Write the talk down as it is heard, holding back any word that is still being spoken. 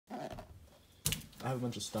I have a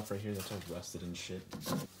bunch of stuff right here that's all rusted and shit.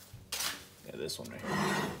 Yeah, this one right here.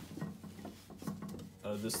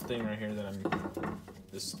 This thing right here that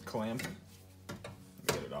this clamp, let me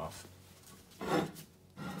get it off.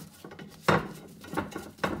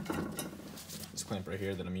 This clamp right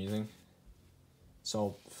here that I'm using, it's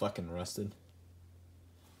all fucking rusted.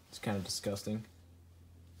 It's kind of disgusting.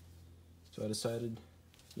 So I decided,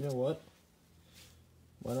 you know what?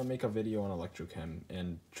 Why not make a video on electrochem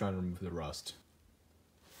and try to remove the rust?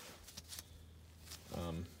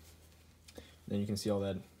 Then you can see all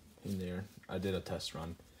that in there. I did a test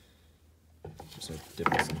run. Just gonna dip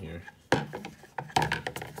this in here.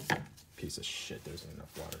 Piece of shit, there isn't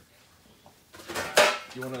enough water.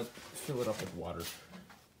 You wanna fill it up with water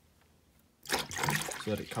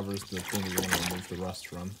so that it covers the thing that you wanna remove the rust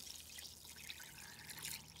from.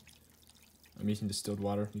 I'm using distilled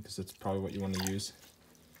water because that's probably what you want to use.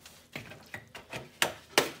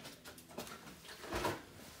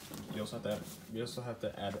 We also have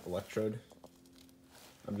to add electrode.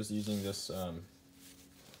 I'm just using this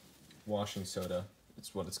washing soda.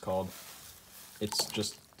 It's what it's called. It's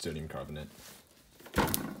just sodium carbonate.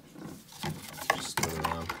 Just stir it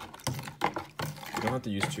around. You don't have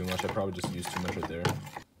to use too much. I probably just used too much right there.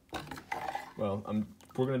 Well,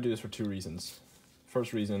 we're gonna do this for two reasons.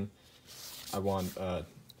 First reason, I want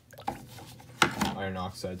iron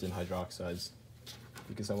oxides and hydroxides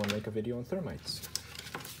because I want to make a video on thermites.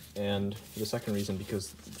 And the second reason,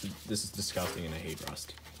 because this is disgusting and I hate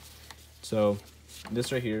rust. So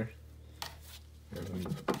this right here,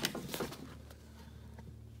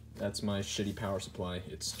 that's my shitty power supply.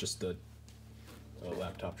 It's just a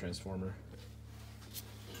laptop transformer.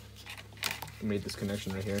 I made this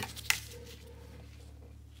connection right here.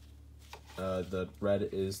 The red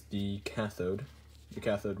is the cathode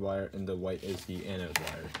wire, and the white is the anode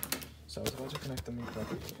wire. So I was about to connect them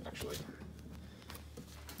incorrectly, actually.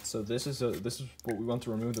 So this is what we want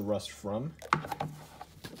to remove the rust from.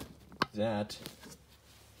 That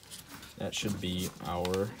should be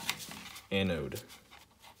our anode.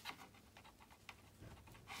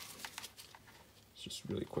 Just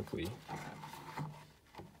really quickly.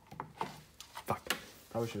 Fuck.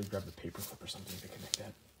 Probably should have grabbed a paper clip or something to connect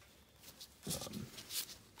that.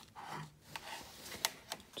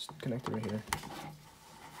 Just connect it right here.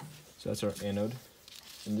 So that's our anode,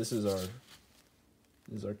 and this is our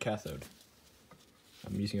cathode.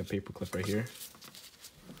 I'm using a paper clip right here.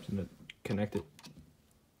 I'm gonna connect it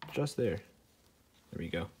just there. There we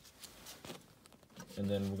go. And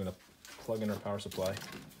then we're gonna plug in our power supply.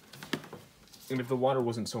 And if the water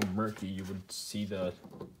wasn't so murky, you would see the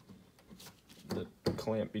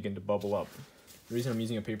clamp begin to bubble up. The reason I'm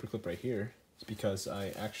using a paper clip right here is because I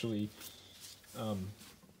actually,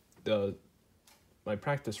 my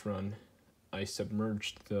practice run, I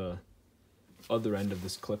submerged the other end of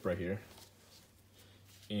this clip right here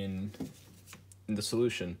in the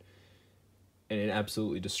solution, and it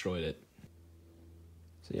absolutely destroyed it.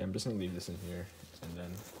 So yeah, I'm just gonna leave this in here, and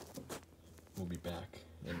then we'll be back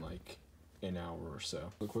in like an hour or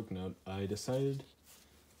so. A quick note, I decided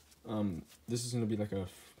this is gonna be like a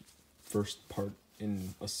first part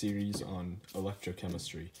in a series on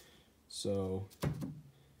electrochemistry. So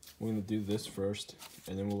we're gonna do this first,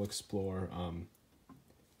 and then we'll explore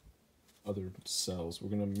other cells. We're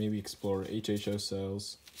gonna maybe explore HHO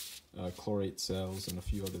cells, chlorate cells, and a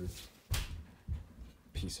few other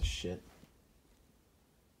piece of shit.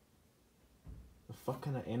 The fuck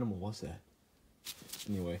kind of animal was that?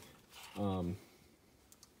 Anyway, yeah,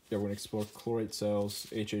 we're gonna explore chlorate cells,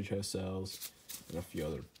 HHO cells, and a few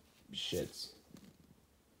other shits.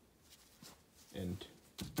 And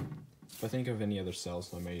if I think of any other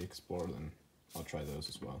cells I may explore, then I'll try those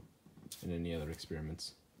as well, and any other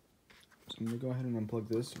experiments. So I'm gonna go ahead and unplug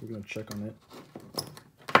this. We're gonna check on it.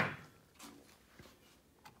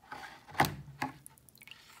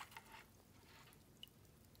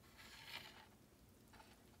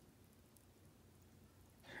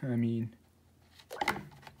 I mean,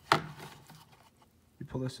 you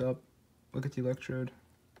pull this up, look at the electrode.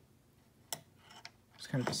 It's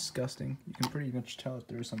kind of disgusting. You can pretty much tell if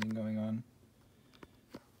there's something going on.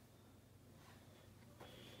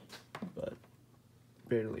 But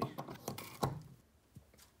barely.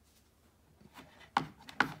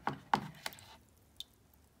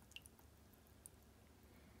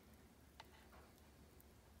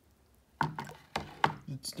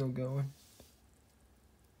 It's still going.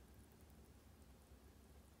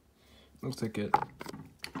 Looks like it.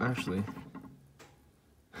 Actually,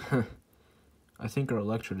 I think our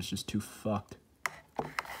electrode is just too fucked.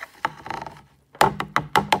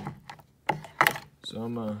 So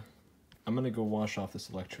I'm I'm gonna go wash off this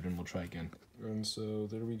electrode and we'll try again. And so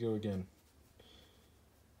there we go again.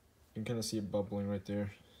 You can kind of see it bubbling right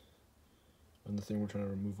there on the thing we're trying to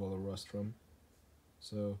remove all the rust from.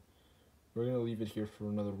 So we're gonna leave it here for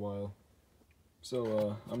another while.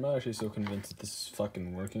 So I'm not actually so convinced that this is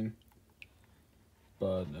fucking working,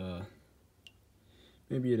 but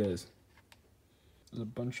maybe it is. There's a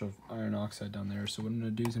bunch of iron oxide down there, so what I'm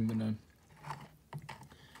gonna do is I'm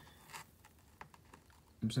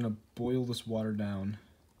just gonna boil this water down,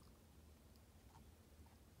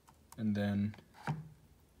 and then I'm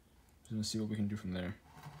just gonna see what we can do from there.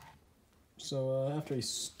 So after a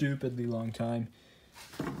stupidly long time,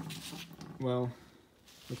 well,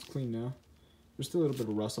 it's clean now. There's still a little bit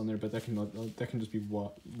of rust on there, but that can just be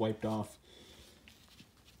wiped off.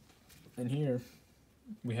 And here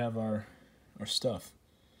we have our stuff.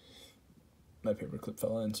 My paper clip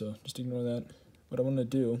fell in, so just ignore that. What I want to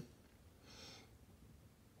do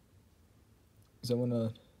is I want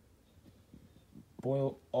to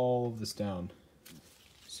boil all of this down.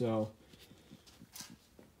 So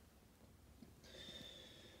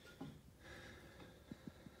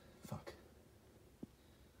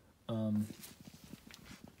I'm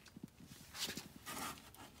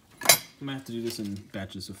gonna have to do this in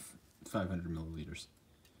batches of 500 milliliters,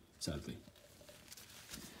 sadly.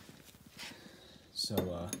 So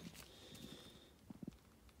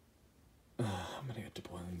I'm gonna get to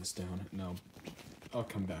boiling this down. No, I'll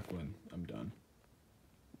come back when I'm done.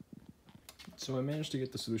 So I managed to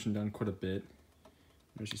get the solution down quite a bit.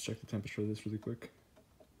 Let's just check the temperature of this really quick.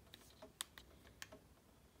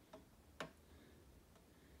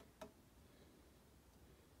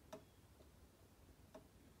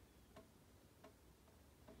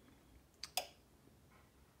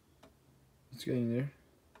 It's getting there.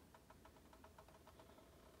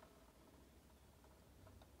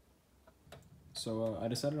 So I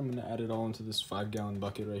decided I'm gonna add it all into this 5-gallon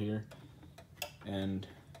bucket right here, and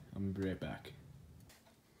I'm gonna be right back.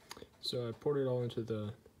 So I poured it all into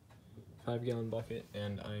the 5-gallon bucket,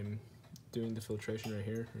 and I'm doing the filtration right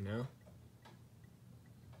here, right now.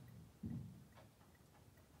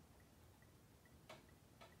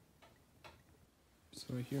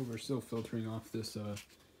 So here we're still filtering off this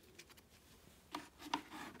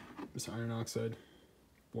this iron oxide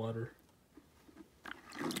water.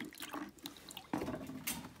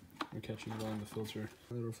 We're catching it all in the filter.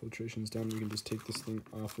 Now that our filtration's done, we can just take this thing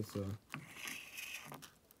off with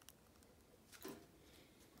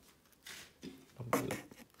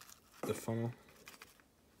the funnel.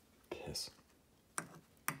 Piss.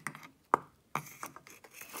 There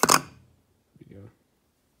we go.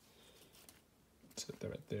 Set that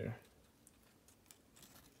right there.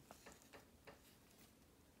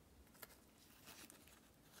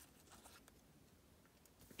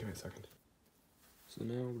 Give me a second. So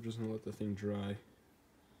now we're just gonna let the thing dry.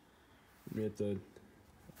 We have to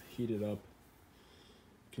heat it up,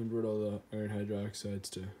 convert all the iron hydroxides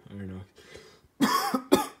to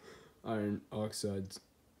iron oxides,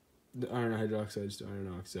 the iron hydroxides to iron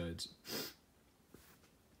oxides.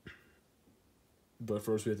 But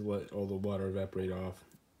first we have to let all the water evaporate off,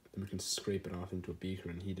 then we can scrape it off into a beaker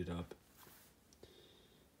and heat it up.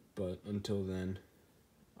 But until then,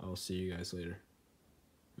 I'll see you guys later.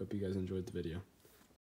 Hope you guys enjoyed the video.